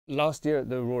Last year at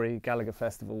the Rory Gallagher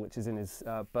Festival, which is in his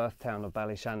birth town of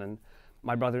Ballyshannon,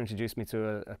 my brother introduced me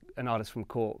to an artist from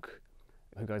Cork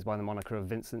who goes by the moniker of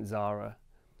Vincent Zara.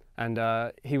 And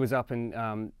he was up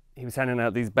and he was handing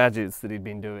out these badges that he'd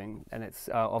been doing, and it's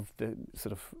of the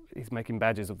sort of, he's making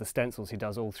badges of the stencils he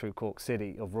does all through Cork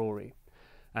City of Rory.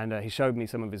 And he showed me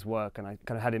some of his work, and I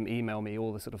kind of had him email me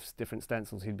all the sort of different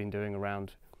stencils he'd been doing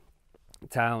around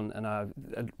town, and I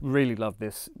really loved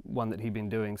this one that he'd been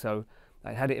doing. So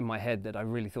I had it in my head that I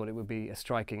really thought it would be a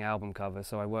striking album cover,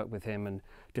 so I worked with him and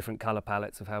different colour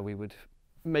palettes of how we would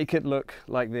make it look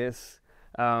like this.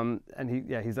 And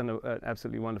he's done an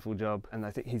absolutely wonderful job, and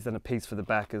I think he's done a piece for the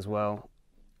back as well.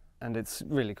 And it's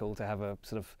really cool to have a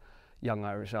sort of young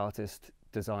Irish artist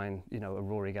design, you know, a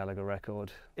Rory Gallagher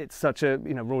record. It's such a,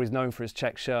 you know, Rory's known for his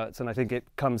check shirts, and I think it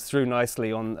comes through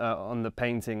nicely on the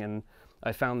painting. And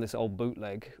I found this old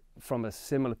bootleg from a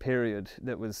similar period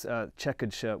that was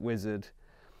Checkered Shirt Wizard,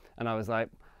 and I was like,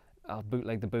 I'll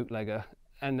bootleg the bootlegger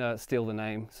and steal the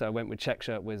name. So I went with Check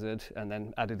Shirt Wizard and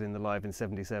then added in the live in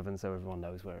 '77 so everyone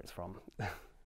knows where it's from.